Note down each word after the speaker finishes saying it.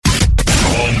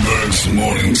Holmberg's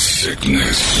morning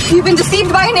sickness. You've been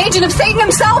deceived by an agent of Satan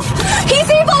himself. He's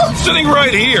evil. Sitting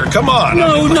right here. Come on.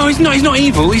 No, he's not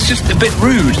evil. He's just a bit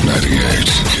rude. 98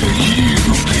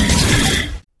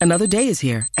 KUPD. Another day is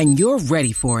here, and you're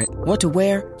ready for it. What to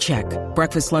wear? Check.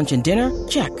 Breakfast, lunch, and dinner?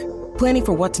 Check. Planning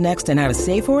for what's next and how to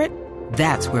save for it?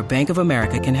 That's where Bank of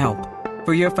America can help.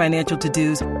 For your financial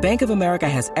to-dos, Bank of America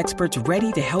has experts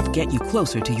ready to help get you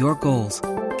closer to your goals.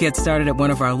 Get started at one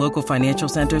of our local financial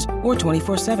centers or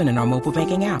 24/7 in our mobile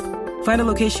banking app. Find a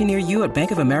location near you at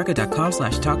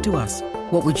bankofamerica.com/talktous.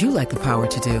 What would you like the power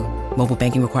to do? Mobile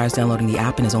banking requires downloading the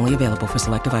app and is only available for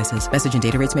select devices. Message and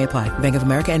data rates may apply. Bank of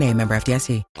America N.A., member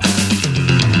FDIC. I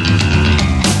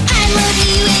love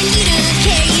you and you don't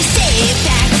care. You say it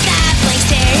back with that blank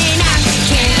stare and I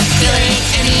can't feel it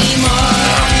anymore.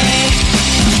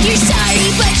 You're sorry,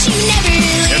 but you never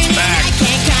learn. It's back. I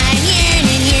can't cry and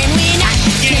yearn when I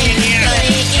can't feel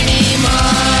it anymore.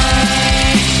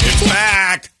 It's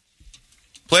back.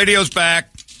 Pladio's back.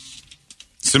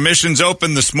 Submissions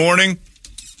open this morning.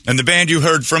 And the band you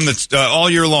heard from all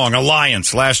year long,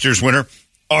 Alliance, last year's winner,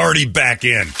 already back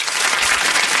in.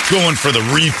 Going for the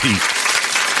repeat.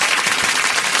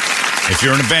 If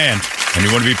you're in a band and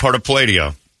you want to be part of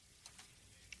Pladio,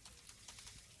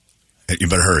 you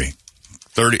better hurry.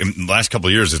 In the last couple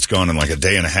of years, it's gone in like a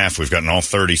day and a half. We've gotten all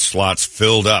 30 slots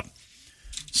filled up.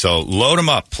 So load them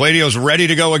up. Pladio's ready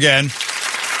to go again.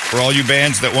 For all you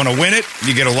bands that want to win it,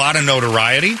 you get a lot of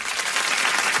notoriety.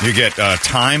 You get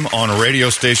time on a radio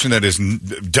station that is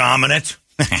dominant.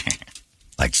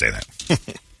 Like to say that.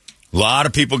 A lot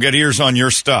of people get ears on your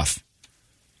stuff.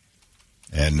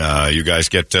 And you guys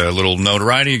get a little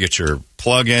notoriety. You get your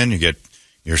plug-in. You get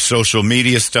your social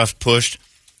media stuff pushed.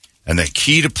 And the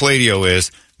key to Pladio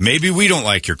is maybe we don't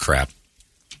like your crap,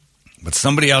 but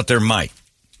somebody out there might.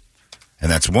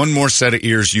 And that's one more set of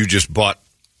ears you just bought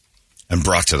and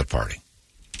brought to the party.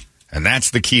 And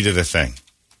that's the key to the thing.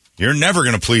 You're never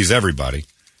going to please everybody.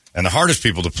 And the hardest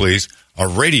people to please are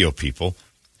radio people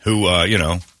who,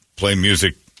 play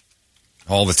music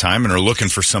all the time and are looking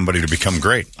for somebody to become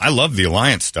great. I love the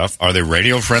Alliance stuff. Are they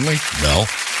radio friendly? No.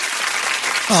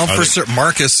 Well, for certain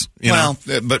Marcus,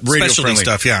 but radio friendly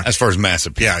stuff, yeah. As far as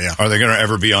massive people. Yeah. Are they going to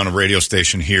ever be on a radio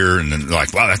station here and then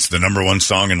like, wow, that's the number one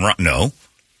song in rock? No.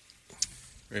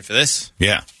 Ready for this?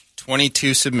 Yeah.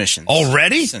 22 submissions.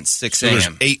 Already? Since 6 So a.m.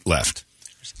 there's 8 left.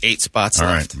 There's 8 spots All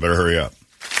left. right, better hurry up.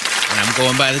 And I'm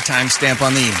going by the timestamp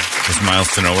on the email. Is Miles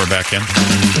to Nowhere back in?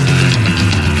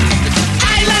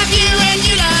 I love you and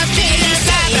you love me. Let's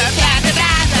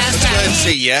go ahead and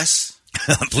say yes.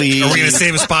 Please. Are we going to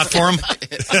save a spot for him?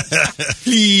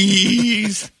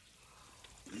 Please.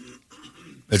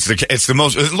 It's the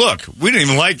most. Look, we didn't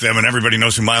even like them, and everybody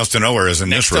knows who Miles to Nowhere is in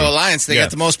this room. Next to Alliance, they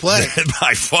got the most play.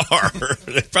 By far.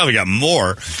 They probably got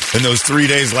more in those 3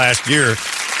 days last year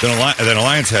than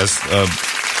Alliance has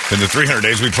in the 300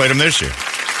 days we played them this year.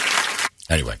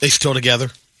 Anyway. They still together?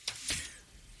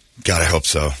 God, I hope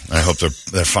so. I hope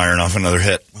they're firing off another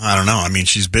hit. I don't know. I mean,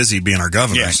 she's busy being our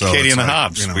governor. Yeah, so Katie and the like,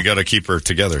 Hobbs. We got to keep her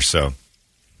together. So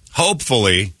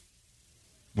hopefully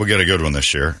we'll get a good one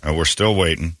this year. We're still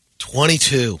waiting.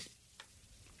 22.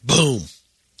 Boom.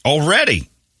 Already.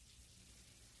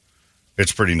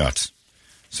 It's pretty nuts.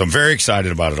 So I'm very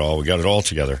excited about it all. We got it all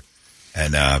together.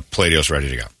 And Pladio's ready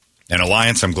to go. And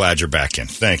Alliance, I'm glad you're back in.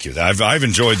 Thank you. I've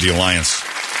enjoyed the Alliance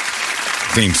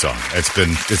theme song.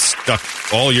 It's stuck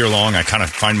all year long. I kind of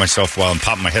find myself while I'm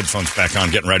popping my headphones back on,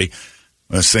 getting ready,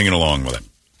 singing along with it.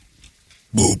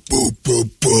 Boop, boop, boop,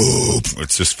 boop.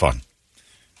 It's just fun.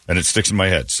 And it sticks in my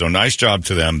head. So nice job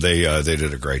to them. They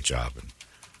did a great job, and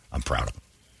I'm proud of them.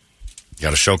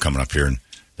 Got a show coming up here on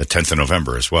the 10th of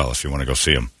November as well, if you want to go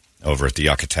see them over at the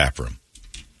Yucca Tap Room.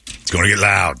 It's going to get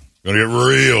loud. It's going to get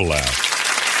real loud.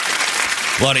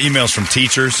 A lot of emails from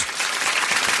teachers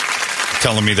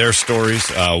telling me their stories.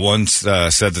 One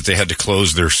said that they had to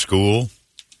close their school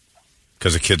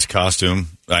because of kid's costume.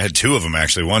 I had 2 of them,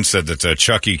 actually. One said that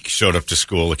Chucky showed up to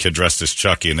school, a kid dressed as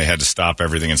Chucky, and they had to stop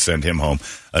everything and send him home.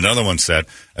 Another one said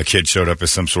a kid showed up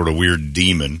as some sort of weird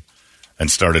demon and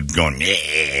started going,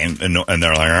 yeah, and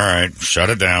they're like, all right, shut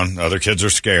it down. Other kids are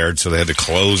scared, so they had to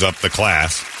close up the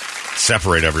class,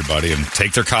 separate everybody, and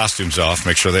take their costumes off,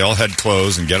 make sure they all had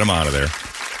clothes, and get them out of there.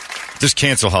 Just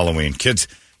cancel Halloween. Kids,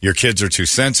 your kids are too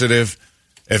sensitive.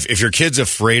 If your kid's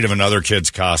afraid of another kid's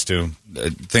costume,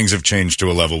 things have changed to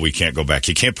a level we can't go back.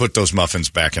 You can't put those muffins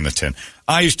back in the tin.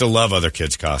 I used to love other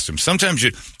kids' costumes. Sometimes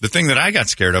the thing that I got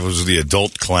scared of was the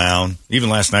adult clown. Even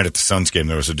last night at the Suns game,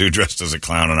 there was a dude dressed as a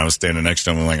clown, and I was standing next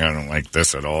to him and like, I don't like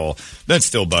this at all. That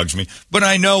still bugs me. But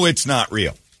I know it's not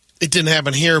real. It didn't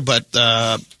happen here, but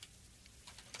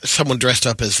someone dressed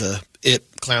up as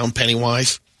clown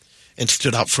Pennywise and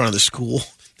stood out front of the school.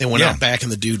 They went out back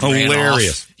and the dude ran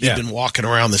Hilarious. off. He'd been walking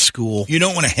around the school. You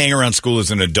don't want to hang around school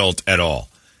as an adult at all.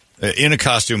 In a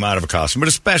costume, out of a costume, but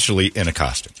especially in a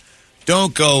costume.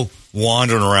 Don't go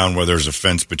wandering around where there's a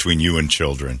fence between you and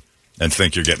children and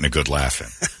think you're getting a good laugh in.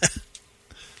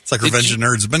 It's like Revenge of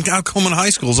Nerds. Been out combing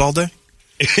high schools all day.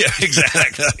 Yeah,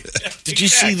 exactly. Did you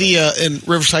see in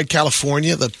Riverside,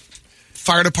 California, the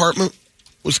fire department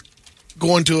was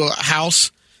going to a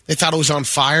house. They thought it was on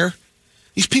fire.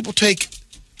 These people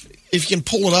if you can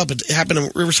pull it up, it happened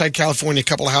in Riverside, California, a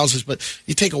couple of houses, but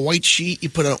you take a white sheet, you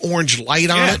put an orange light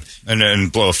on it.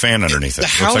 And blow a fan underneath it. The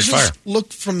houses looks like fire.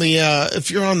 look from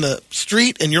if you're on the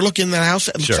street and you're looking in that house,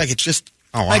 it looks like it's just...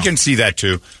 Oh, wow. I can see that,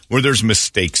 too, where there's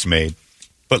mistakes made.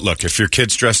 But look, if your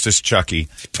kid's dressed as Chucky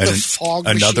and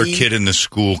another kid in the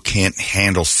school can't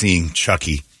handle seeing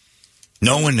Chucky,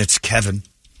 knowing it's Kevin.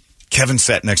 Kevin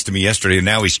sat next to me yesterday, and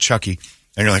now he's Chucky.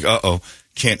 And you're like, uh-oh,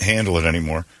 can't handle it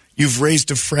anymore. You've raised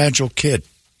a fragile kid.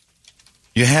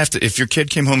 You have to, if your kid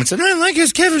came home and said, I don't like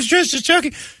his Kevin's dressed as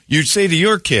Chucky, you'd say to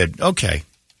your kid, okay,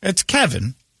 it's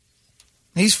Kevin.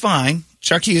 He's fine.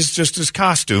 Chucky is just his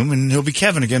costume, and he'll be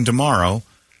Kevin again tomorrow.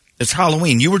 It's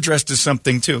Halloween. You were dressed as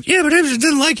something, too. Yeah, but I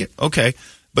didn't like it. Okay.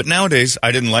 But nowadays,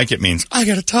 I didn't like it means, I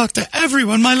got to talk to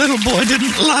everyone. My little boy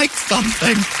didn't like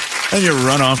something. And you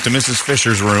run off to Mrs.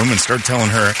 Fisher's room and start telling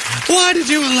her, why did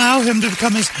you allow him to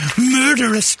become his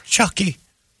murderous Chucky?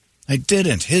 I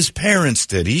didn't. His parents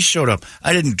did. He showed up.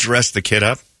 I didn't dress the kid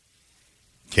up.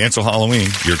 Cancel Halloween.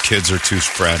 Your kids are too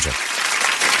fragile.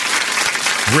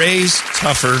 Raise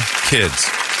tougher kids,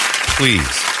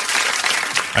 please.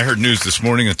 I heard news this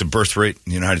morning that the birth rate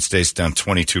in the United States is down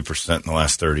 22% in the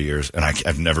last 30 years, and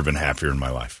I've never been happier in my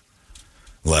life.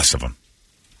 Less of them.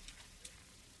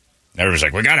 Everybody's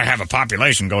like, we got to have a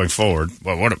population going forward.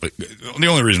 Well, the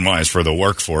only reason why is for the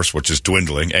workforce, which is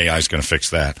dwindling. AI is going to fix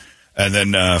that. And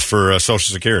then for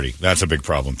Social Security, that's a big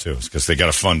problem, too, because they got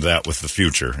to fund that with the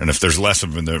future. And if there's less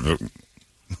of them,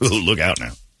 look out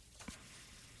now.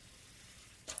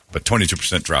 But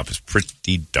 22% drop is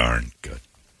pretty darn good.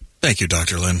 Thank you,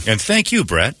 Dr. Lynn. And thank you,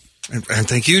 Brett. And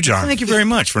thank you, John. Thank you very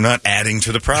much for not adding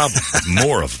to the problem.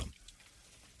 More of them.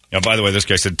 Now, by the way, this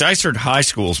guy said, Dysart High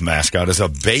School's mascot is a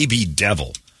baby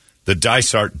devil, the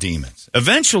Dysart Demons.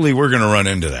 Eventually, we're going to run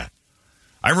into that.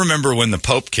 I remember when the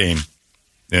Pope came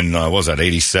in,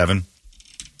 87?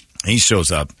 He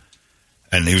shows up,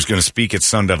 and he was going to speak at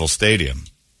Sun Devil Stadium.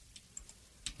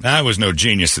 Now, I was no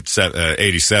genius at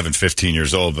 87, 15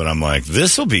 years old, but I'm like,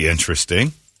 this will be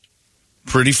interesting.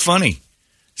 Pretty funny.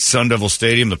 Sun Devil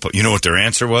Stadium, you know what their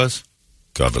answer was?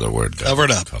 Cover the word devil. Cover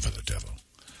it up. Cover the devil.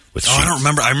 I don't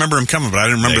remember. I remember him coming, but I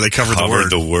didn't remember they covered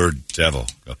the word devil.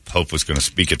 The Pope was going to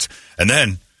speak it. And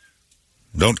then,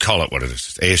 don't call it what it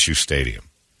is. It's ASU Stadium.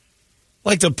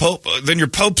 Like the Pope, then your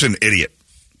Pope's an idiot.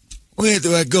 Where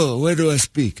do I go? Where do I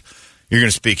speak? You're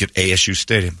going to speak at ASU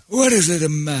Stadium. What is it, a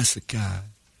massacre?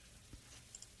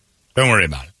 Don't worry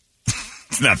about it.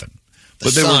 It's nothing.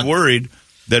 But they were worried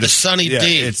that it's Sunny D.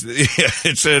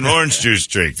 It's an orange juice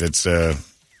drink. It's a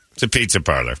pizza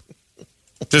parlor.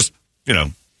 Just,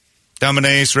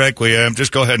 Dominus Requiem.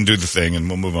 Just go ahead and do the thing, and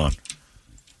we'll move on.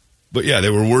 But yeah,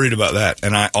 they were worried about that,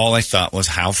 and all I thought was,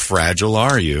 how fragile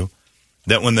are you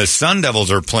that when the Sun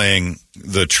Devils are playing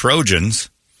the Trojans,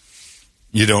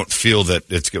 you don't feel that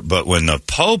it's good. But when the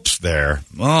Pope's there,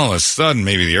 all of a sudden,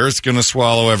 maybe the Earth's going to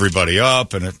swallow everybody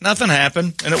up, and nothing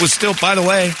happened. And it was still, by the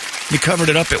way, you covered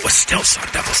it up. It was still Sun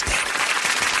Devil Stadium.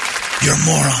 You're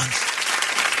morons.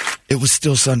 It was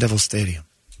still Sun Devil Stadium.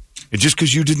 Just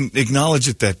because you didn't acknowledge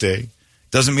it that day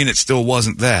doesn't mean it still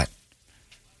wasn't that.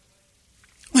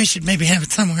 We should maybe have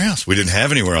it somewhere else. We didn't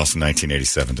have anywhere else in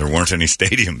 1987. There weren't any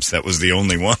stadiums. That was the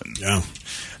only one. Yeah.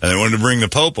 And they wanted to bring the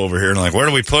Pope over here, and where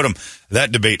do we put him?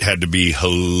 That debate had to be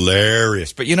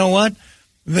hilarious. But you know what?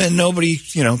 Then nobody,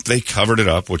 they covered it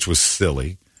up, which was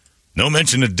silly. No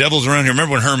mention of devils around here.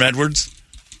 Remember when Herm Edwards,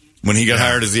 when he got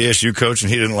hired as the ASU coach and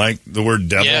he didn't like the word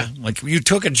devil? Yeah. You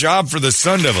took a job for the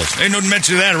Sun Devils. Ain't no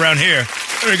mention of that around here.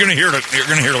 You're going to hear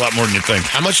it a lot more than you think.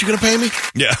 How much you going to pay me?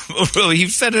 Yeah. Well, he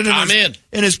said it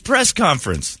in his press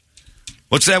conference.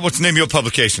 What's that? What's the name of your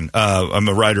publication? I'm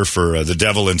a writer for The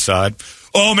Devil Inside.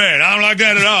 Oh, man, I don't like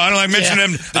that at all. I don't like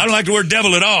mentioning them. I don't like the word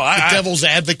devil at all. The devil's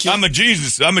advocate. I'm a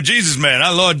Jesus man. I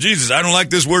love Jesus. I don't like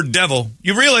this word devil.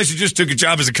 You realize you just took a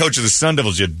job as a coach of the Sun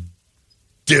Devils, you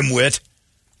dimwit.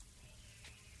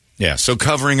 Yeah, so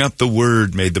covering up the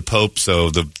word made the Pope so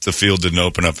the field didn't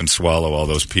open up and swallow all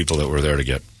those people that were there to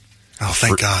get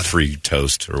thank God. Free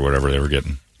toast or whatever they were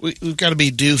getting. We've got to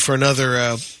be due for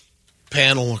another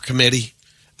panel or committee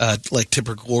like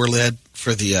Tipper Gore led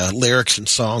for the lyrics and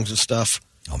songs and stuff.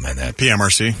 Oh, man, that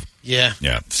PMRC. Yeah.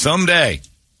 Yeah. Someday,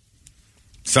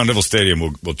 Sun Devil Stadium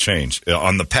will change.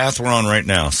 On the path we're on right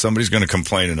now, somebody's going to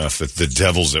complain enough that the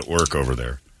devil's at work over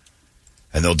there.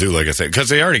 And they'll do like a thing. Because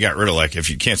they already got rid of, like, if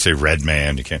you can't say Red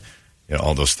Man, you can't,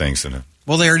 all those things.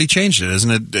 Well, they already changed it,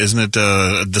 isn't it? Isn't it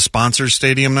the sponsors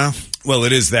stadium now? Well,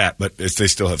 it is that, but they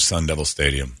still have Sun Devil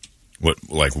Stadium.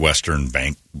 Like Western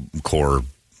Bank Corps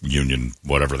Union,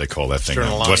 whatever they call that thing.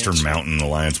 Western Mountain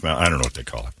Alliance. I don't know what they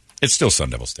call it. It's still Sun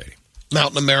Devil Stadium.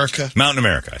 Mountain America. Mountain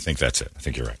America. I think that's it. I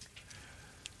think you're right.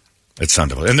 It's Sun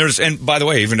Devil. And by the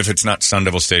way, even if it's not Sun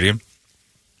Devil Stadium,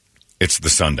 it's the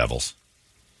Sun Devils.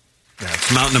 Yeah,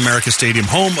 it's Mountain America Stadium,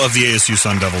 home of the ASU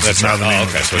Sun Devils. That's now the name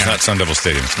okay. So it's not Sun Devil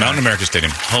Stadium. It's Mountain America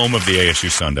Stadium, home of the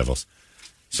ASU Sun Devils.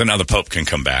 So now the Pope can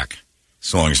come back,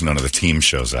 so long as none of the team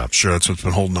shows up. Sure, that's what's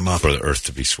been holding them up. For the earth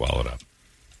to be swallowed up.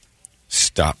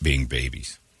 Stop being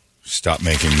babies. Stop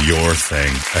making your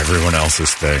thing everyone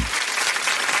else's thing.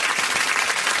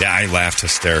 Yeah, I laughed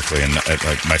hysterically, and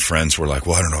like my friends were like,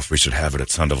 well, I don't know if we should have it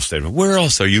at Sun Devil Stadium. Where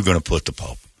else are you going to put the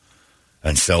Pope?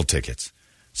 And sell tickets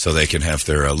so they can have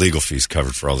their legal fees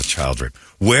covered for all the child rape.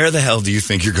 Where the hell do you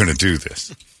think you're going to do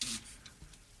this?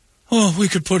 Oh, we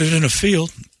could put it in a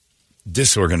field.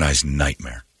 Disorganized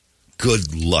nightmare.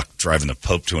 Good luck driving the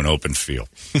Pope to an open field.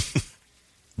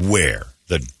 Where?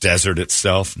 The desert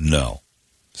itself? No.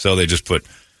 So they just put,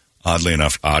 oddly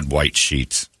enough, odd white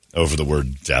sheets over the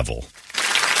word devil.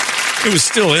 It was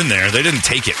still in there. They didn't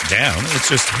take it down. It's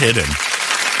just hidden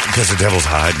because the devil's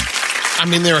hiding. I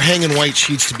mean, they were hanging white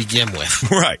sheets to begin with.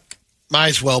 Right. Might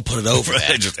as well put it over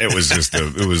that.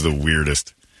 It was the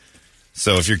weirdest.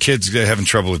 So if your kid's having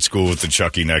trouble at school with the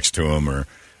Chucky next to him or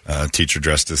a teacher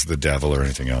dressed as the devil or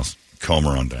anything else, calm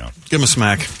her on down. Give him a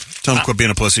smack. Tell him quit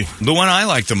being a pussy. The one I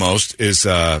like the most is,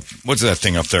 what's that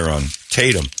thing up there on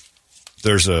Tatum?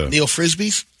 There's a... Neil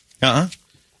Frisbee's? Uh-huh.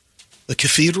 The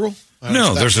cathedral?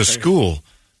 No, there's a school.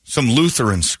 Some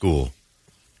Lutheran school.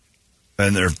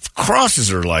 And their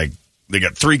crosses are like... They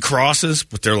got 3 crosses,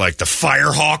 but they're like the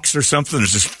Firehawks or something.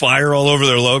 There's just fire all over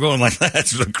their logo. I'm like,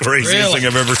 that's the craziest thing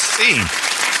I've ever seen.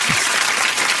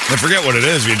 I forget what it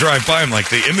is. If you drive by them, like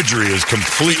the imagery is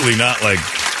completely not like,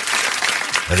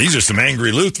 these are some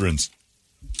angry Lutherans.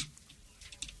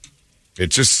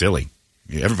 It's just silly.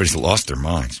 Everybody's lost their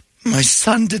minds. My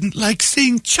son didn't like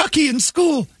seeing Chucky in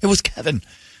school. It was Kevin.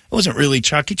 It wasn't really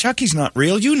Chucky. Chucky's not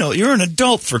real. You know, you're an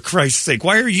adult, for Christ's sake.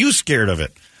 Why are you scared of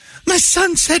it? My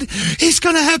son said he's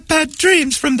going to have bad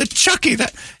dreams from the Chucky.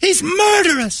 That he's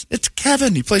murderous. It's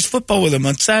Kevin. He plays football with him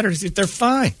on Saturdays. They're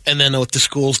fine. And then what the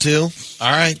schools do?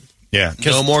 All right. Yeah.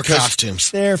 No more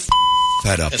costumes. They're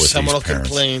fed up with these someone will parents.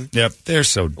 Complain. Yep. They're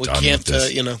so we done can't,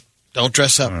 with this. Don't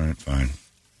dress up. All right, fine.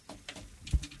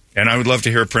 And I would love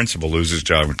to hear a principal lose his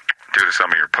job. Due to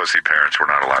some of your pussy parents, we're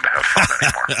not allowed to have fun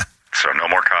anymore. So no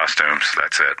more costumes.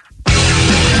 That's it.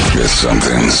 It's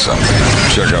something.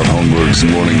 Check out Holmberg's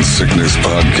Morning Sickness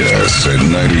Podcast at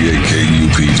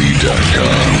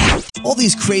 98kupd.com. All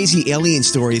these crazy alien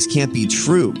stories can't be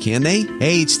true, can they?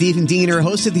 Hey, it's Stephen Diener,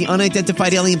 host of the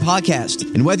Unidentified Alien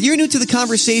Podcast. And whether you're new to the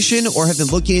conversation or have been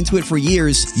looking into it for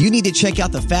years, you need to check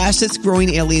out the fastest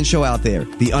growing alien show out there,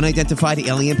 the Unidentified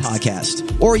Alien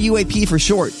Podcast, or UAP for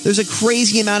short. There's a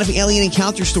crazy amount of alien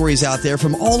encounter stories out there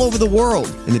from all over the world.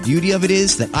 And the beauty of it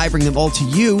is that I bring them all to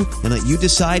you and let you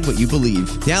decide what you believe.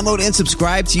 Download and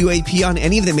subscribe to UAP on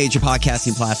any of the major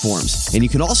podcasting platforms. And you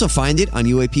can also find it on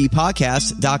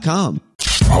UAPpodcast.com.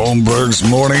 Holmberg's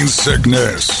Morning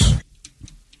Sickness.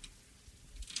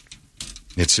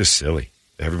 It's just silly.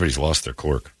 Everybody's lost their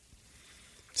cork.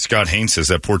 Scott Haynes says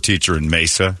that poor teacher in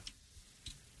Mesa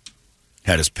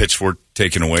had his pitchfork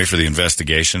taken away for the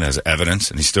investigation as evidence,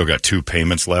 and he's still got 2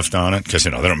 payments left on it because,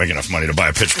 they don't make enough money to buy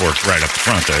a pitchfork right up the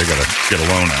front there. They got to get a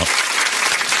loan out.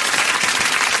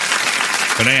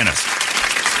 Bananas.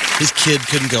 His kid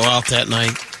couldn't go out that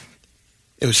night.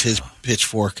 It was his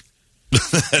pitchfork.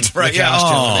 That's right.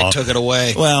 Yeah, they took it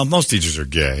away. Well, most teachers are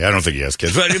gay. I don't think he has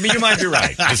kids. But you might be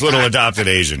right. His little adopted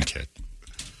Asian kid.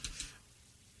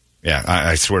 Yeah,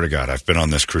 I swear to God, I've been on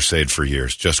this crusade for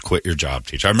years. Just quit your job,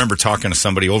 teacher. I remember talking to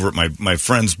somebody over at my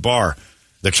friend's bar,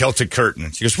 the Celtic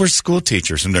Curtain. She goes, "Where's school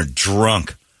teachers?" And they're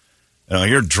drunk.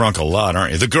 You're drunk a lot,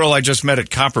 aren't you? The girl I just met at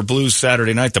Copper Blues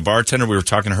Saturday night, the bartender, we were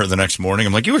talking to her the next morning.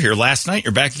 I'm like, "You were here last night?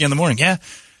 You're back again in the morning." "Yeah,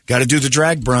 got to do the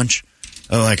drag brunch."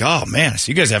 I'm like, "Oh, man, so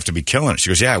you guys have to be killing it." She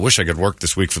goes, "Yeah, I wish I could work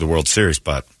this week for the World Series,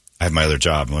 but I have my other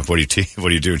job." I'm like, What do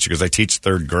you do? And she goes, "I teach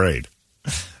 3rd grade."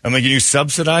 I'm like, "Are you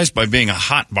subsidized by being a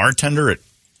hot bartender at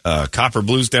Copper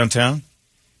Blues downtown?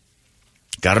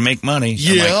 Got to make money."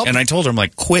 Yeah. And I told her, I'm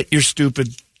like, "Quit your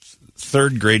stupid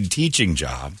third grade teaching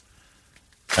job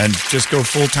and just go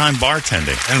full-time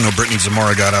bartending. I don't know, Brittany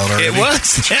Zamora got out already. It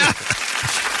was, yeah.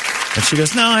 And she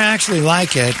goes, no, I actually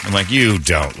like it. I'm like, you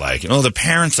don't like it. Oh, the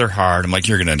parents are hard. I'm like,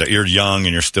 you're young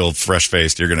and you're still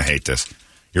fresh-faced. You're going to hate this.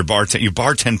 You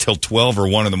bartend till 12 or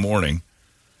 1 in the morning,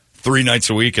 3 nights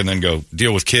a week, and then go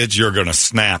deal with kids. You're going to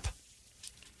snap.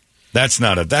 That's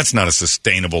not a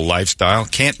sustainable lifestyle.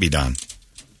 Can't be done.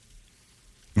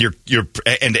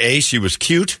 She was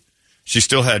cute. She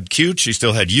still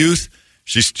had youth.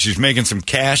 She's making some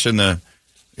cash in the.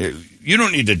 You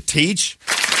don't need to teach.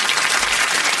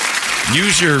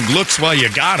 Use your looks while you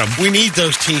got them. We need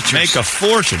those teachers. Make a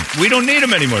fortune. We don't need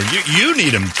them anymore. You need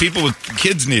them. People with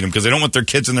kids need them because they don't want their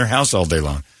kids in their house all day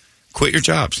long. Quit your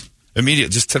jobs.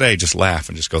 Immediately. Just today, just laugh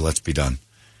and just go, let's be done.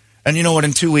 And you know what?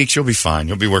 In 2 weeks, you'll be fine.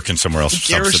 You'll be working somewhere else.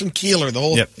 Garrison Keillor, the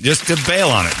whole... Yep. Just to bail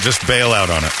on it. Just bail out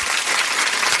on it.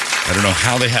 I don't know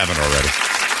how they haven't already.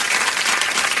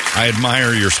 I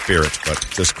admire your spirit, but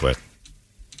just quit.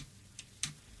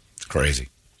 It's crazy.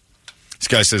 This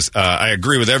guy says, I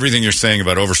agree with everything you're saying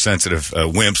about oversensitive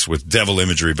wimps with devil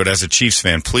imagery, but as a Chiefs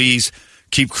fan, please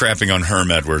keep crapping on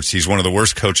Herm Edwards. He's one of the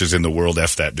worst coaches in the world.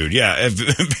 F that dude. Yeah,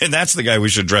 and that's the guy we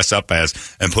should dress up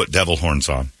as and put devil horns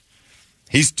on.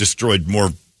 He's destroyed more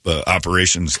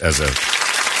operations as and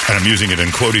I'm using it in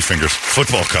quotey fingers,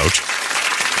 football coach.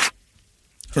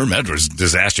 Herm Edwards,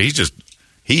 disaster.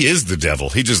 He is the devil.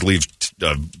 He just leaves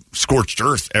scorched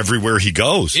earth everywhere he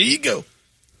goes. Here you go.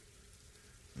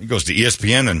 He goes to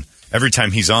ESPN, and every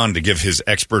time he's on to give his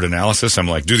expert analysis, I'm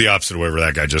like, do the opposite of whatever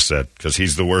that guy just said, because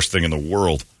he's the worst thing in the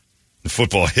world, in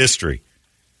football history.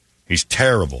 He's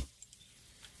terrible.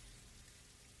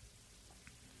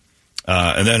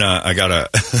 And then I got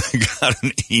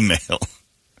an email.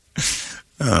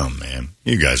 Oh, man.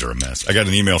 You guys are a mess. I got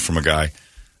an email from a guy.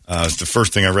 It's the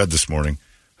first thing I read this morning,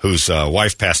 whose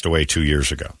wife passed away 2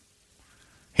 years ago.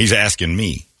 He's asking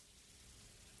me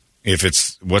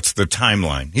what's the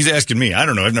timeline? He's asking me. I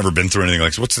don't know. I've never been through anything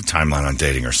like this. What's the timeline on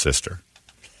dating her sister?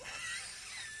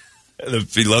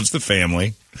 He loves the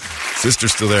family.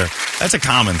 Sister's still there. That's a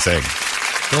common thing.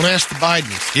 Don't ask the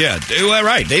Bidens. Yeah, well,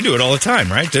 right. They do it all the time,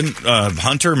 right? Didn't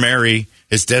Hunter marry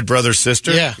his dead brother's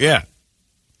sister? Yeah. Yeah.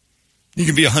 You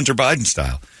can be a Hunter Biden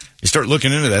style. You start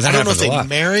looking into that. I don't know if they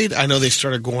married. I know they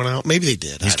started going out. Maybe they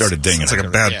did. He started dinging. It's like a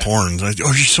bad porn. Like, oh,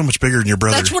 you're so much bigger than your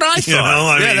brother. That's what I thought. You know,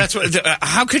 I mean, that's what.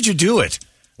 How could you do it?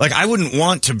 Like, I wouldn't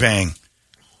want to bang.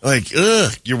 Like,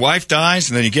 your wife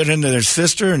dies, and then you get into their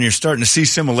sister, and you're starting to see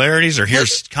similarities or hear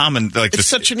common. Like, it's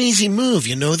such an easy move.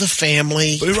 You know the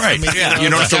family. Right. I mean, you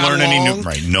don't have to learn any new.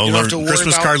 Right.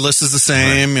 Christmas card list is the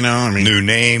same. Right. You know, I mean, new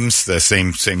names, the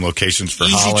same locations for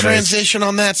holidays. Easy transition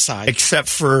on that side, except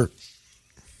for.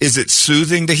 Is it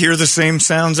soothing to hear the same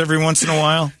sounds every once in a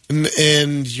while?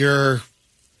 And your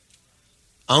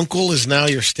uncle is now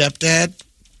your stepdad,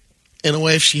 in a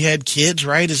way, if she had kids,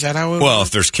 right? Is that how it Well,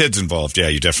 if there's kids involved, yeah,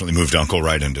 you definitely moved uncle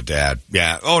right into dad.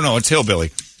 Yeah. Oh, no, it's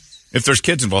hillbilly. If there's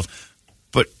kids involved.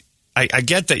 But I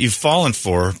get that you've fallen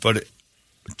for her, but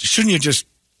shouldn't you just,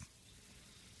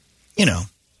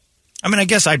 I mean, I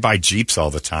guess I buy Jeeps all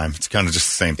the time. It's kind of just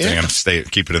the same thing. Yeah.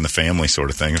 Keep it in the family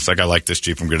sort of thing. It's like, I like this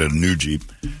Jeep. I'm going to get a new Jeep.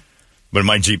 But if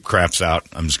my Jeep craps out,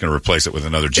 I'm just going to replace it with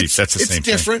another Jeep. That's the same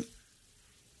thing. It's different.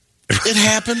 It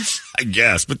happens. I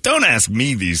guess. But don't ask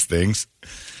me these things.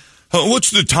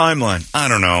 What's the timeline? I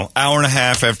don't know. Hour and a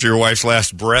half after your wife's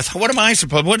last breath. What am I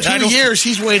supposed? 2 years.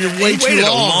 He's waited way too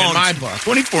long in my book.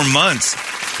 24 months.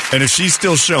 And if she's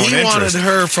still showing interest. He wanted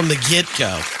her from the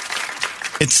get-go.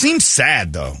 It seems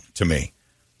sad, though, to me,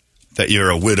 that you're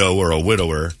a widow or a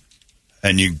widower,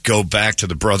 and you go back to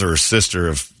the brother or sister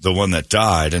of the one that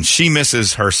died, and she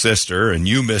misses her sister, and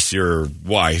you miss your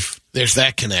wife. There's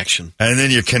that connection. And then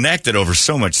you're connected over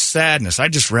so much sadness.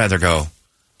 I'd just rather go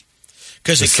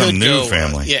because it could new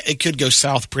family. Yeah, it could go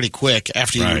south pretty quick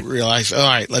after you realize, all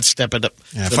right, let's step it up.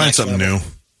 Yeah, find something new.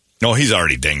 No, he's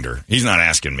already dinged her. He's not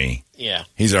asking me. Yeah.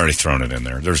 He's already thrown it in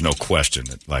there. There's no question.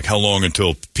 Like, how long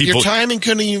until people... Your timing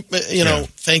couldn't,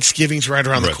 Thanksgiving's right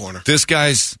around the corner. This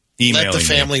guy's emailing Let the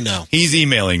family know. He's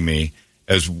emailing me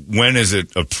as when is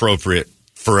it appropriate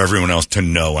for everyone else to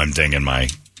know I'm dinging my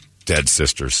dead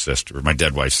sister's sister, my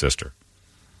dead wife's sister.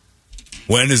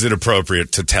 When is it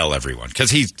appropriate to tell everyone?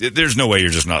 Because there's no way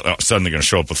you're just not suddenly going to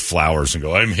show up with flowers and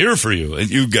go, I'm here for you. And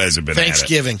you guys have been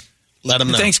Thanksgiving. At it. Let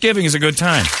them know. Thanksgiving is a good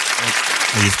time.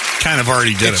 You've kind of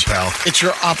already did it, pal. It's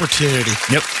your opportunity.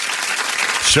 Yep.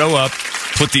 Show up,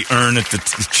 put the urn at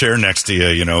the chair next to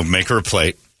you, make her a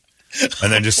plate,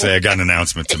 and then just say, I got an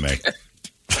announcement to make.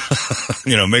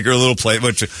 Make her a little plate.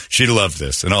 But she'd love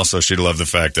this. And also, she'd love the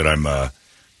fact that I'm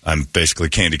I'm basically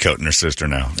candy coating her sister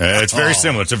now. It's very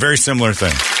similar. It's a very similar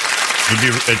thing.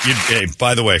 Hey,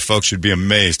 by the way, folks, you'd be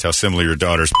amazed how similar your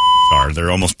daughters are.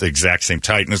 They're almost the exact same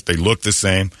tightness. They look the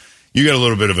same. You got a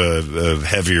little bit of a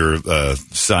heavier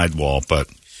sidewall, but...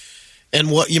 And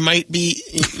what you might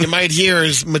hear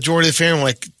is majority of the family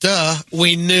like, duh,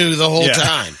 we knew the whole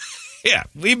time. Yeah,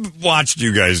 we've watched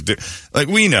you guys do. Like,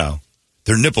 we know.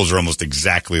 Their nipples are almost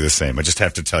exactly the same. I just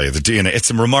have to tell you, the DNA,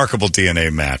 it's a remarkable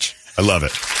DNA match. I love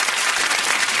it.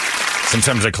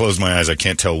 Sometimes I close my eyes. I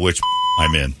can't tell which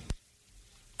I'm in.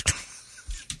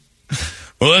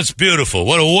 Well, that's beautiful.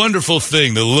 What a wonderful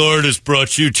thing. The Lord has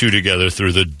brought you two together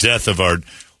through the death of our...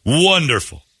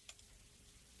 Wonderful.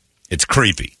 It's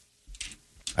creepy.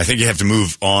 I think you have to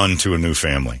move on to a new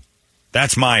family.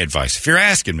 That's my advice. If you're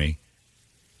asking me...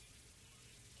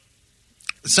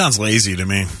 It sounds lazy to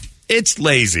me. It's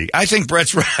lazy. I think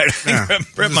Brett's right. I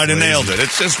think Brett might have nailed it.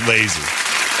 It's just lazy.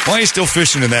 Why are you still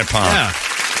fishing in that pond? Yeah.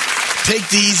 Take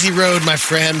the easy road, my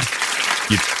friend.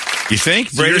 You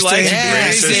think? Brady likes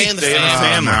stay in the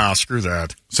family. No, screw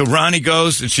that. So Ronnie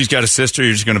goes, and she's got a sister.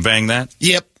 You're just going to bang that?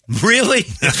 Yep. Really?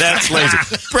 That's lazy.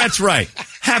 Brett's right.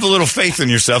 Have a little faith in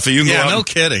yourself that you can go out no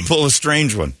kidding. And pull a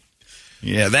strange one.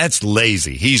 Yeah, that's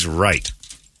lazy. He's right.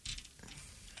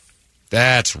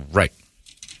 That's right.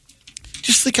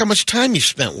 Just think how much time you've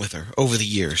spent with her over the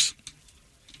years.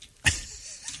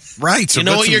 Right. So you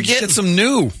know what you're getting? Get some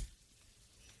new.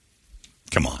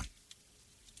 Come on.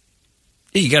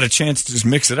 Hey, you got a chance to just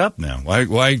mix it up now. Why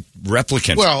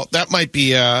replicant? Well, that might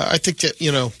be, I think that,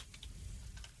 you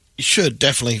should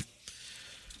definitely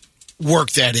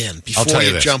work that in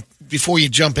before you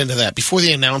jump into that, before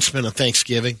the announcement of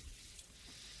Thanksgiving.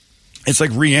 It's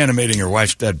like reanimating your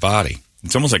wife's dead body.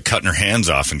 It's almost like cutting her hands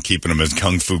off and keeping them as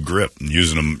kung fu grip and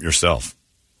using them yourself.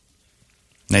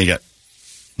 Now you got,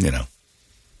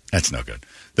 that's no good.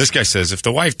 This guy says, if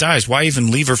the wife dies, why even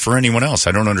leave her for anyone else?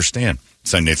 I don't understand.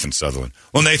 It's like Nathan Sutherland.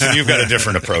 Well, Nathan, you've got a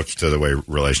different approach to the way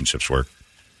relationships work.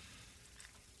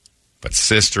 But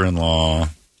sister-in-law,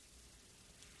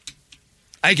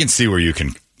 I can see where you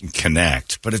can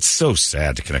connect, but it's so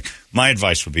sad to connect. My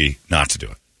advice would be not to do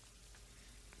it.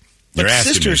 But You're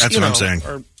asking sisters, me. That's what I'm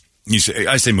saying.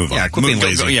 I say move on. Yeah, quit being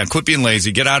lazy. Quit being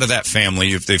lazy. Get out of that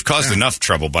family. They've caused enough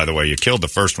trouble, by the way. You killed the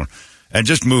first one. And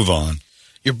just move on.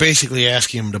 You're basically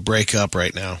asking them to break up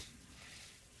right now.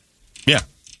 Yeah.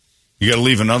 You got to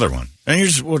leave another one. And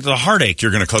the heartache you're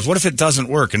going to cause. What if it doesn't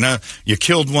work? And now you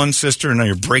killed one sister, and now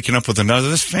you're breaking up with another.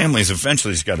 This family is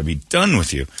eventually got to be done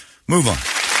with you. Move on.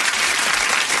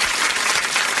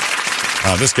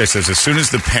 This guy says, as soon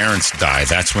as the parents die,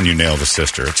 that's when you nail the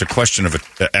sister. It's a question of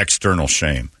external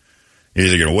shame. You're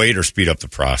either going to wait or speed up the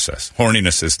process.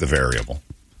 Horniness is the variable.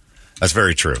 That's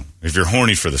very true. If you're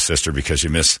horny for the sister because you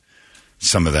miss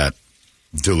some of that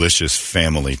delicious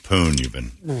family poon you've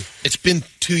been... It's been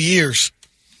 2 years.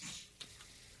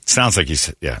 Sounds like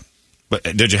yeah. But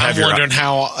did you have I'm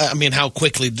wondering how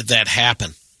quickly did that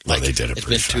happen? Well, they did it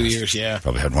pretty fast. It's been 2 years, yeah.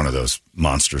 Probably had one of those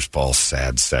monsters ball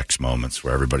sad sex moments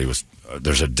where everybody was...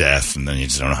 there's a death, and then you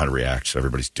just don't know how to react, so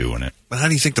everybody's doing it. But how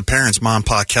do you think the parents, Mom,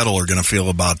 Pa, Kettle, are going to feel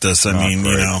about this? I mean,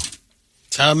 great.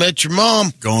 It's how I met your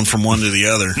mom. Going from one to the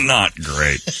other. Not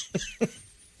great.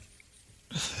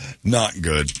 Not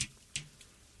good.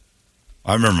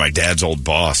 I remember my dad's old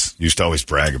boss used to always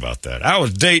brag about that. I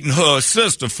was dating her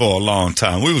sister for a long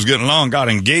time. We was getting along, got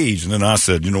engaged, and then I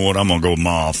said, you know what, I'm going to go with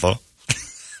Martha.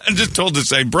 I just told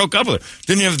this, I broke up with her.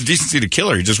 Didn't have the decency to kill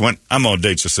her. He just went, I'm going to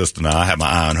date your sister now. I had my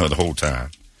eye on her the whole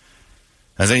time.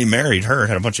 And then he married her,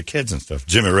 had a bunch of kids and stuff.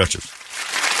 Jimmy Richards.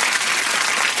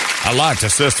 I liked her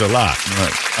sister a lot.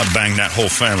 I banged that whole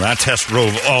family. I test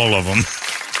drove all of them.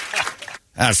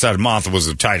 Outside of Martha was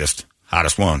the tightest,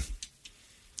 hottest one.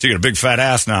 She got a big fat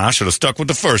ass now. I should have stuck with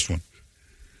the first one.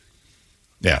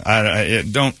 Yeah,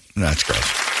 that's gross.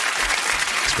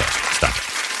 It's gross. Stop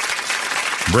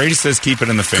it. Brady says keep it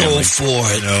in the family. Go for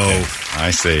it. No. Yeah, I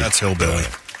say. That's hillbilly.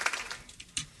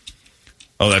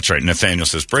 Oh, that's right. Nathaniel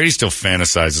says Brady still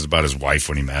fantasizes about his wife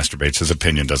when he masturbates. His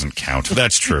opinion doesn't count.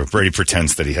 That's true. Brady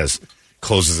pretends that he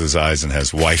closes his eyes and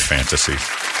has wife fantasies,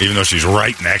 even though she's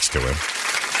right next to him.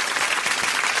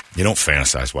 You don't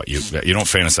fantasize you don't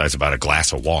fantasize about a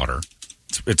glass of water.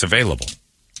 It's available.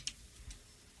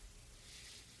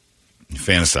 You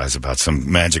fantasize about some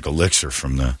magic elixir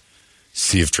from the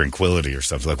Sea of Tranquility or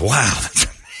something. Like, wow, that's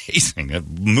amazing.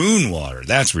 Moon water.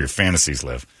 That's where your fantasies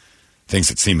live. Things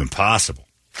that seem impossible.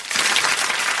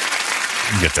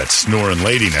 You get that snoring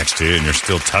lady next to you and you're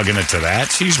still tugging it to that.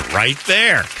 She's right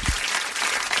there.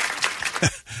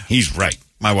 He's right.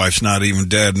 My wife's not even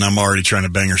dead, and I'm already trying to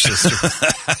bang her sister.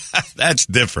 That's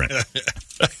different.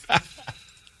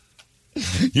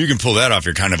 You can pull that off.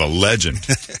 You're kind of a legend.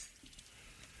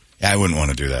 Yeah, I wouldn't want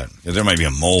to do that. There might be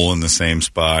a mole in the same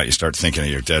spot. You start thinking of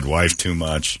your dead wife too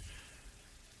much.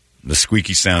 The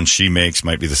squeaky sound she makes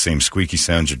might be the same squeaky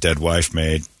sound your dead wife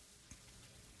made.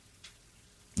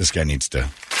 This guy needs to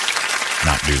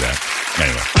not do that.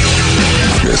 Anyway.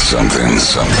 It's something.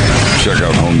 Check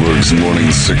out Holmberg's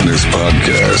Morning Sickness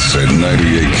Podcast at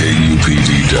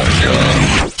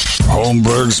 98kupd.com.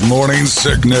 Holmberg's Morning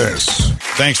Sickness.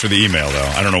 Thanks for the email,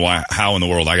 though. I don't know how in the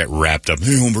world I got wrapped up.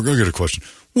 Hey, Holmberg, I got a question.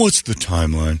 What's the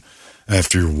timeline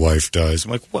after your wife dies?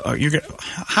 I'm like, what?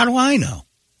 How do I know?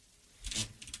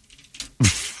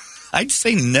 I'd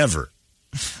say never.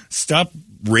 Stop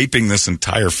raping this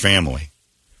entire family.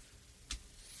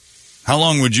 How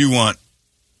long would you want,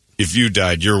 if you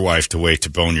died, your wife to wait to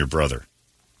bone your brother?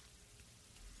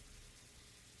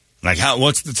 Like,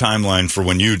 what's the timeline for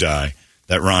when you die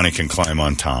that Ronnie can climb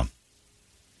on Tom?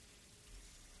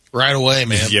 Right away,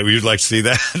 man. Yeah, you'd like to see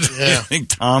that? Yeah. You think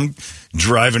Tom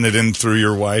driving it in through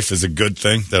your wife is a good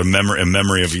thing? A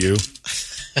memory of you?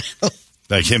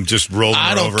 Like him just rolling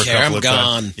her over a couple of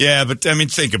times? Yeah, but, I mean,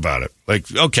 think about it.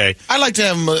 Like, okay. I'd like to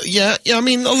have him, a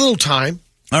little time.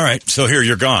 All right, so here,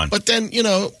 you're gone. But then,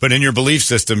 But in your belief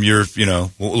system, you're,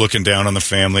 looking down on the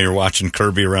family or watching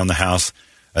Kirby around the house,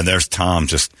 and there's Tom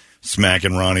just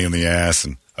smacking Ronnie in the ass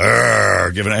and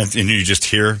and you just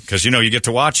hear, because you get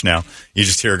to watch now, you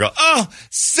just hear her go, oh,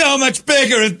 so much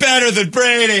bigger and better than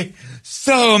Brady.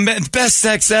 So, best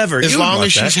sex ever. As long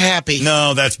as she's happy.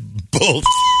 No, that's bull.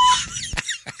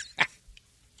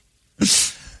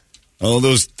 All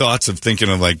those thoughts of thinking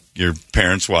of, like, your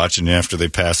parents watching you after they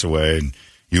pass away, and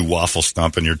you waffle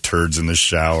stomping your turds in the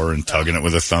shower and tugging it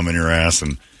with a thumb in your ass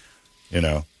and,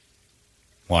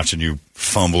 watching you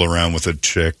fumble around with a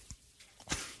chick.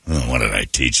 Oh, what did I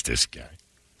teach this guy?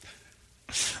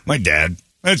 My dad.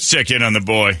 Let's check in on the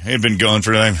boy. He'd been gone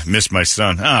for time. Missed my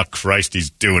son. Oh, Christ, he's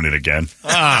doing it again.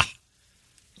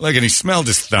 Look, and he smelled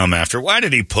his thumb after. Why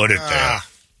did he put it there?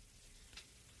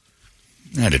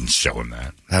 I didn't show him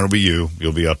that. That'll be you.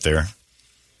 You'll be up there.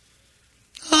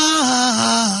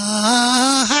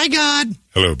 Hi, God.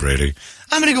 Hello, Brady.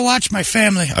 I'm going to go watch my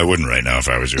family. I wouldn't right now if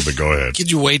I was you, but go ahead. Could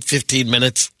you wait 15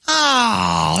 minutes?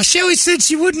 Oh, she always said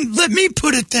she wouldn't let me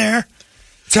put it there.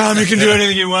 Tom, you can do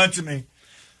anything you want to me.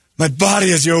 My body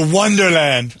is your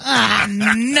wonderland.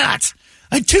 Nuts.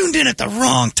 I tuned in at the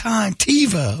wrong time.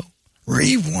 TiVo.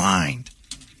 Rewind.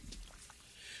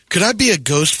 Could I be a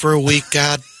ghost for a week,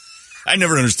 God? I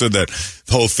never understood that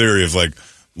whole theory of, like,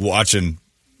 watching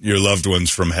your loved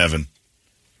ones from heaven.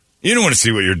 You don't want to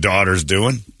see what your daughter's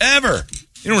doing, ever.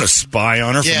 You don't want to spy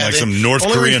on her from, like, some North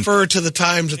only Korean... refer to the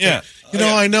times that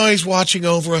I know he's watching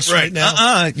over us right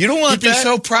now. You don't want He'd be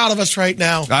so proud of us right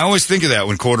now. I always think of that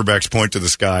when quarterbacks point to the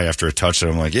sky after a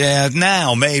touchdown. I'm like, yeah,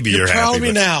 now maybe you're happy. Proud of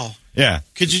me now. Yeah.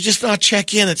 Could you just not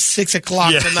check in at 6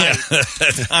 o'clock tonight? Yeah.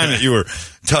 That time that you were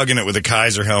tugging it with a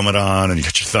Kaiser helmet on and you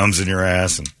got your thumbs in your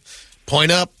ass and...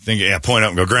 Point up. Point up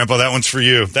and go, Grandpa, that one's for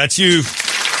you. That's you,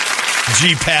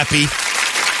 G-Pappy.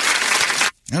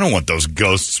 I don't want those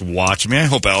ghosts watching me. I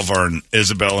hope Alvar and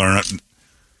Isabel are not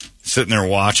sitting there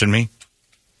watching me.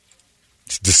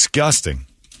 It's disgusting.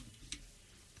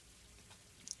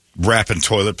 Wrapping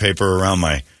toilet paper around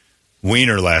my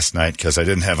wiener last night because I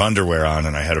didn't have underwear on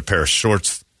and I had a pair of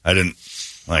shorts.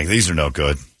 These are no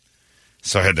good.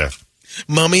 So I had to...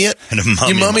 Mummy it?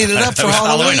 You mummied it up for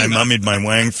Halloween. I mummied my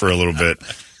wang for a little bit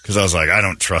because I was like, I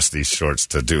don't trust these shorts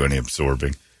to do any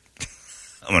absorbing.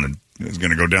 It's going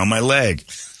to go down my leg.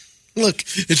 Look,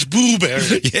 it's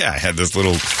blueberry. Yeah, I had this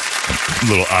little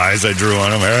eyes I drew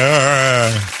on him.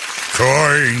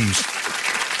 Coins.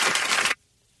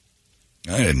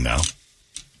 I didn't know.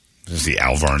 There's the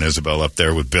Alvar and Isabel up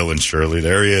there with Bill and Shirley.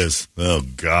 There he is. Oh,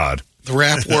 God. The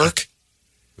wrap work?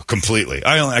 Completely.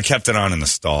 I kept it on in the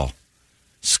stall.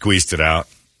 Squeezed it out.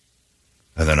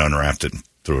 And then unwrapped it and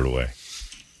threw it away.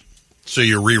 So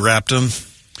you rewrapped them?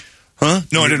 Huh?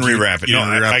 No, I didn't rewrap it. No,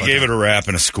 I gave it a wrap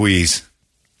and a squeeze.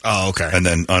 Oh, okay. And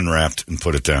then unwrapped and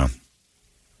put it down.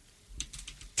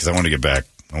 Because I want to get back.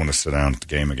 I want to sit down at the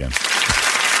game again.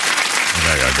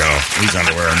 I gotta go. These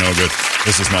underwear are no good.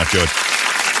 This is not good.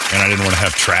 And I didn't want to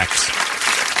have tracks.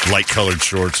 Light-colored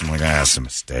shorts. I'm like, that's a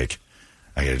mistake.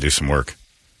 I got to do some work.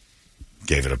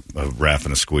 Gave it a wrap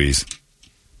and a squeeze.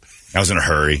 I was in a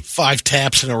hurry. 5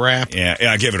 taps and a wrap. Yeah,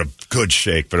 I gave it a good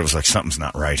shake, but it was like, something's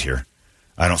not right here.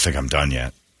 I don't think I'm done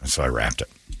yet. And so I wrapped it.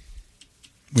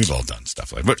 We've all done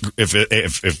stuff like that. But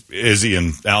if Izzy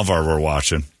and Alvar were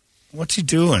watching, what's he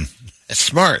doing? That's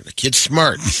smart. The kid's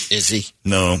smart, Izzy.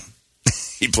 No.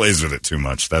 He plays with it too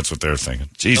much. That's what they're thinking.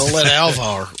 Jesus. Don't let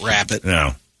Alvar wrap it.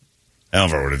 No.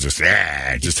 Alvar would have just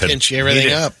had pinch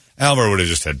everything up. Alvar would have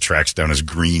just had tracks down his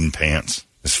green pants,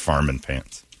 his farming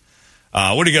pants.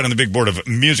 What do you got on the big board of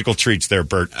musical treats there,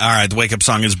 Bert? All right, the wake-up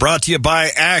song is brought to you by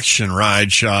Action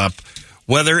Ride Shop.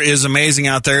 Weather is amazing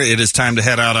out there. It is time to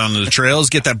head out onto the trails.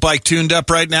 Get that bike tuned up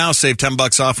right now. Save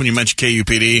 $10 off when you mention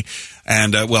KUPD.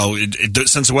 And,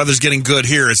 since the weather's getting good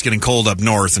here, it's getting cold up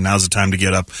north, and now's the time to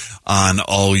get up on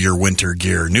all your winter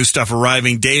gear. New stuff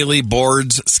arriving daily,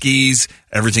 boards, skis,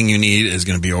 everything you need is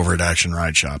going to be over at Action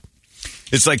Ride Shop.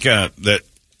 It's like the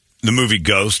movie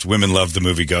Ghost. Women love the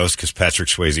movie Ghost because Patrick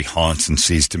Swayze haunts and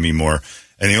sees Demi Moore.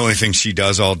 And the only thing she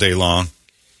does all day long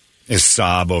is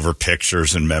sob over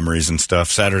pictures and memories and stuff.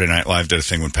 Saturday Night Live did a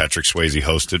thing when Patrick Swayze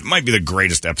hosted. It might be the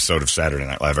greatest episode of Saturday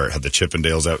Night Live. I had the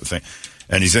Chippendales out thing.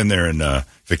 And he's in there, and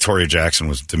Victoria Jackson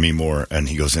was Demi Moore. And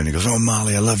he goes in, he goes, "Oh,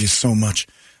 Molly, I love you so much."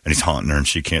 And he's haunting her, and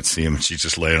she can't see him. And she's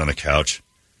just laying on the couch.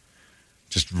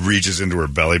 Just reaches into her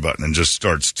belly button and just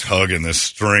starts tugging this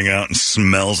string out and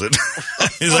smells it.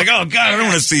 He's like, "Oh God, I don't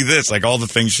want to see this." Like all the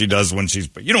things she does when she's.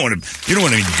 But you don't want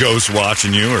any ghosts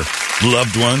watching you or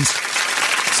loved ones.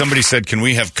 Somebody said, "Can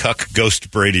we have cuck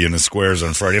Ghost Brady in the squares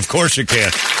on Friday?" Of course you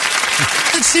can.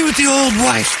 Let's see what the old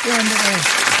wife's doing today.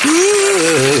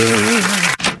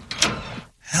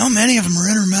 How many of them are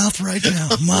in her mouth right now?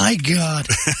 My God.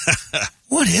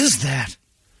 What is that?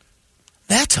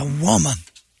 That's a woman.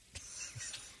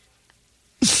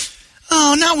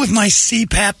 Oh, not with my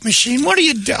CPAP machine. What are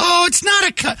you doing? Oh, it's not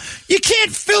a cup. You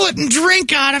can't fill it and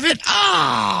drink out of it.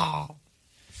 Oh.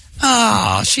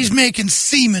 Oh, she's making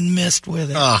semen mist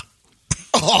with it. Oh.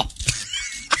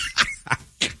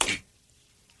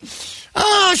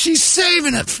 Oh, she's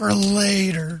saving it for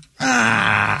later.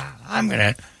 I'm going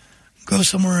to go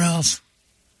somewhere else.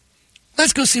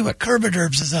 Let's go see what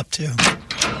Kerbiderbs is up to.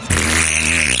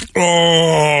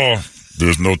 Oh,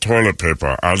 there's no toilet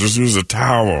paper. I'll just use a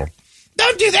towel.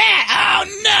 Don't do that. Oh,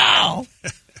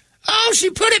 no. Oh, she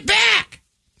put it back.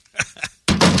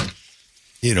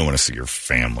 You don't want to see your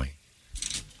family.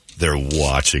 They're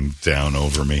watching down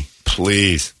over me.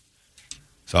 Please.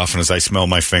 As often as I smell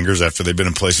my fingers after they've been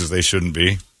in places they shouldn't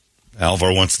be,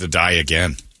 Alvar wants to die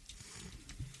again.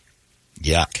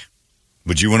 Yuck.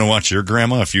 Would you want to watch your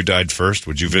grandma if you died first?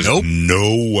 Would you visit? Nope.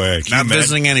 No way. Not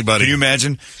visiting anybody. Can you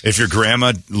imagine if your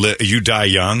grandma, you die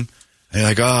young, and you're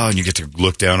like, oh, and you get to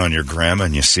look down on your grandma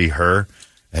and you see her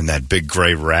and that big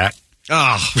gray rat.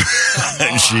 Oh.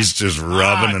 And she's just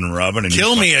rubbing and rubbing. And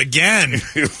Kill me again.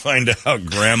 You find out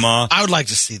grandma. I would like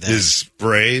to see that. Is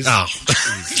sprays. Oh,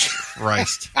 Jesus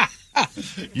Christ.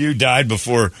 You died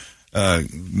before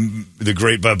the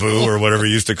Great Babu or whatever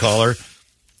you used to call her.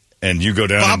 And you go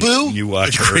down Babu? and you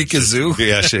watch The her. Great Kazoo?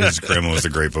 Yeah, his grandma was the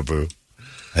Great Babu.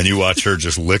 And you watch her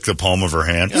just lick the palm of her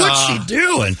hand. What's she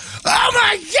doing? Oh,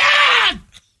 my God!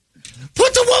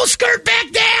 Put the wool skirt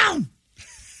back down!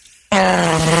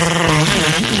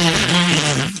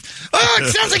 Oh, it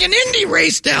sounds like an indie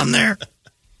race down there.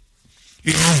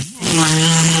 You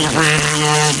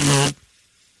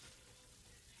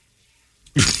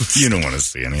don't want to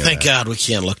see any of Thank that. God we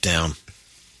can't look down.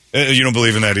 You don't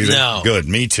believe in that either? No. Good,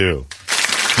 me too.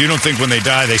 You don't think when they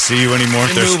die they see you anymore?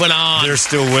 They're moving on. They're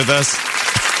still with us?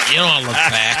 You don't want to look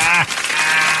back.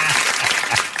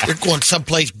 You're going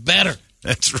someplace better.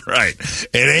 That's right.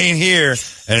 It ain't here,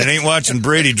 and it ain't watching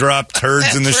Brady drop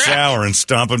turds in the shower and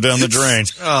stomp them down the drain.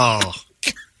 Oh.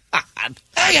 God.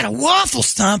 I got to waffle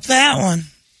stomp that one.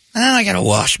 Now I got to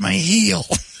wash my heel.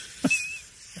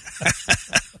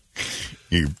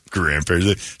 You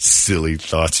grandparents, silly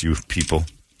thoughts, you people.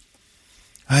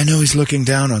 I know he's looking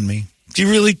down on me. Do you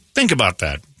really think about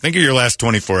that? Think of your last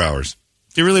 24 hours.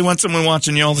 Do you really want someone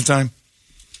watching you all the time?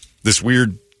 This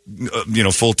weird,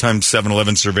 full-time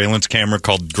 7-Eleven surveillance camera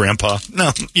called Grandpa?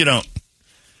 No, you don't.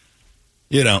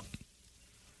 You don't.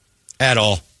 At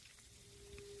all.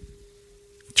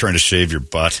 Trying to shave your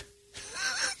butt.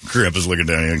 Grandpa's looking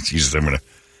down. He's like, Jesus, I'm going to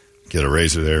get a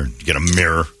razor there. Get a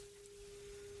mirror.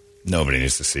 Nobody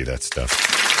needs to see that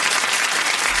stuff.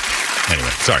 Anyway,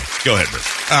 sorry. Go ahead,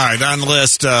 Bruce. All right, on the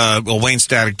list, Wayne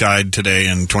Static died today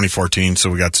in 2014, so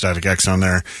we got Static X on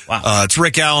there. Wow. It's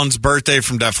Rick Allen's birthday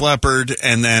from Def Leppard,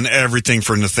 and then everything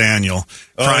for Nathaniel.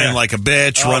 Crying like a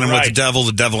bitch, running with the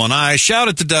devil and I, shout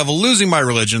at the devil, losing my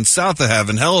religion, south of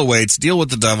heaven, hell awaits, deal with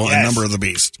the devil, and number of the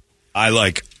beast. I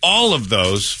like all of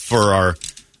those for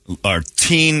our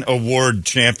teen award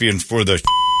champion for the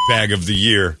bag of the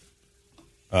year,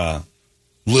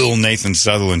 Lil Nathan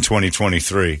Sutherland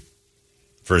 2023.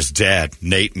 For his dad,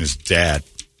 Nate and his dad,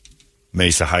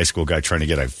 Mesa high school guy trying to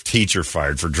get a teacher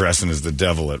fired for dressing as the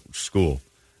devil at school.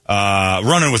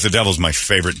 Running with the Devil's my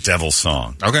favorite devil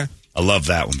song. Okay. I love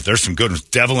that one. But there's some good ones.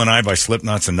 Devil and I by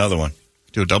Slipknot's another one.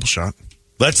 Do a double shot.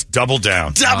 Let's double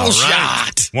down. Double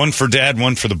shot. One for Dad,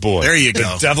 one for the boy. There you the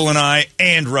go. The devil and I,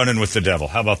 and running with the devil.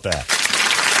 How about that?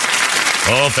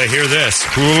 Oh, if they hear this,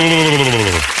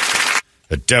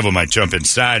 the devil might jump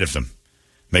inside of them,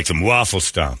 make them waffle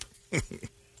stomp.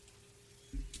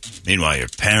 Meanwhile, your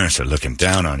parents are looking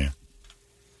down on you.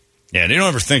 Yeah, they don't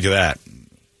ever think of that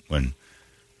when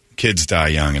kids die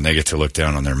young and they get to look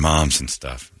down on their moms and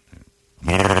stuff.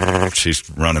 She's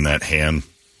running that hand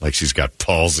like she's got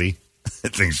palsy.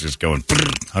 That thing's just going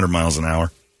 100 miles an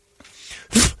hour.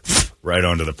 Right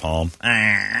onto the palm.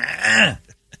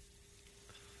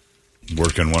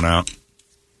 Working one out.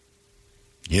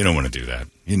 You don't want to do that.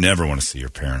 You never want to see your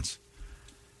parents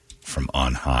from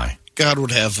on high. God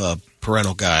would have a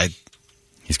parental guide.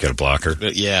 He's got a blocker?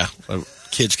 Yeah.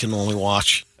 Kids can only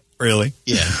watch. Really?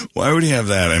 Yeah. Why would he have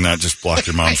that and not just block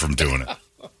your mom from doing it?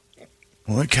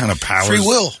 What kind of power? Free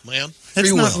will, man.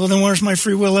 Free will. Well, then where's my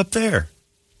free will up there?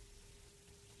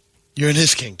 You're in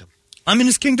his kingdom. I'm in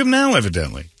his kingdom now,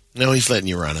 evidently. No, he's letting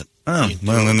you run it. Oh,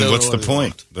 well, then what's the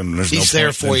point? Then there's he's no there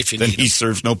point. for you if you then need he him.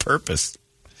 serves no purpose.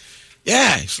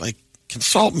 Yeah, he's like,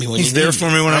 consult me when he's you need there for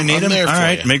me when I need him. All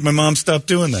right, make my mom stop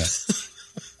doing that.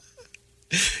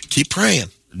 Keep praying.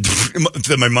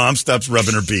 Then my mom stops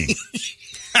rubbing her bean.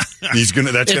 He's gonna.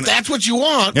 If that's what you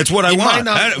want. That's what I want.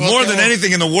 More than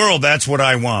anything in the world, that's what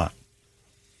I want.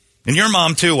 And your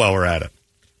mom too. While we're at it,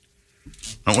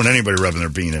 I don't want anybody rubbing their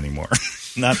bean anymore.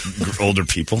 Not older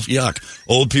people. Yuck.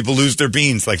 Old people lose their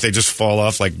beans like they just fall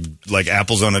off like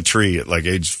apples on a tree at like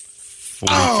age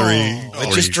 43.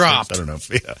 It just dropped. I don't know.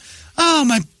 Yeah. Oh,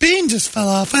 my bean just fell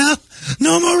off. Well,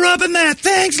 no more rubbing that.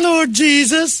 Thanks, Lord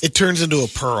Jesus. It turns into a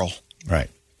pearl. Right.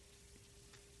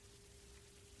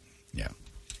 Yeah.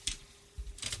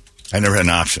 I never had an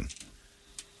option.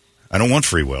 I don't want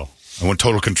free will. I want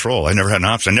total control. I never had an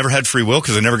option. I never had free will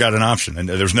because I never got an option. And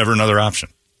there's never another option.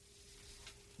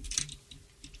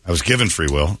 I was given free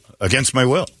will against my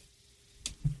will.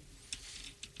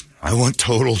 I want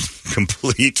total,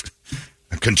 complete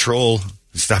control.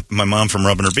 Stop my mom from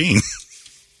rubbing her bean.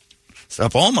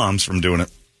 Stop all moms from doing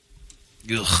it.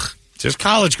 Ugh. Just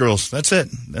college girls. That's it.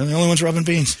 They're the only ones rubbing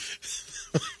beans.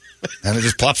 And it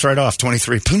just plops right off.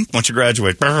 23. Boom, once you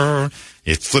graduate. Brr,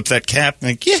 you flip that cap.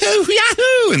 Like,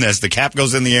 yahoo! And as the cap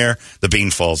goes in the air, the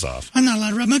bean falls off. I'm not allowed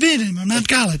to rub my bean anymore. I'm not in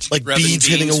college. Like beans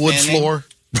hitting a wood floor.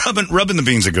 Rubbing the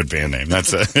Bean's a good band name.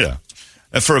 That's yeah.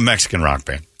 For a Mexican rock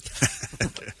band.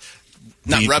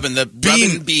 Not rubbing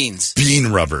beans.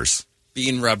 Bean rubbers.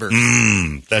 Bean rubbers.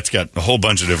 That's got a whole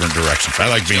bunch of different directions. I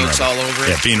like bean rubbers. all over it.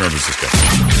 Yeah, bean rubbers is good.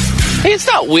 Hey, it's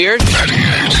not weird.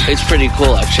 It's pretty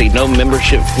cool, actually. No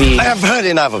membership fee. I have heard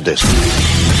enough of this.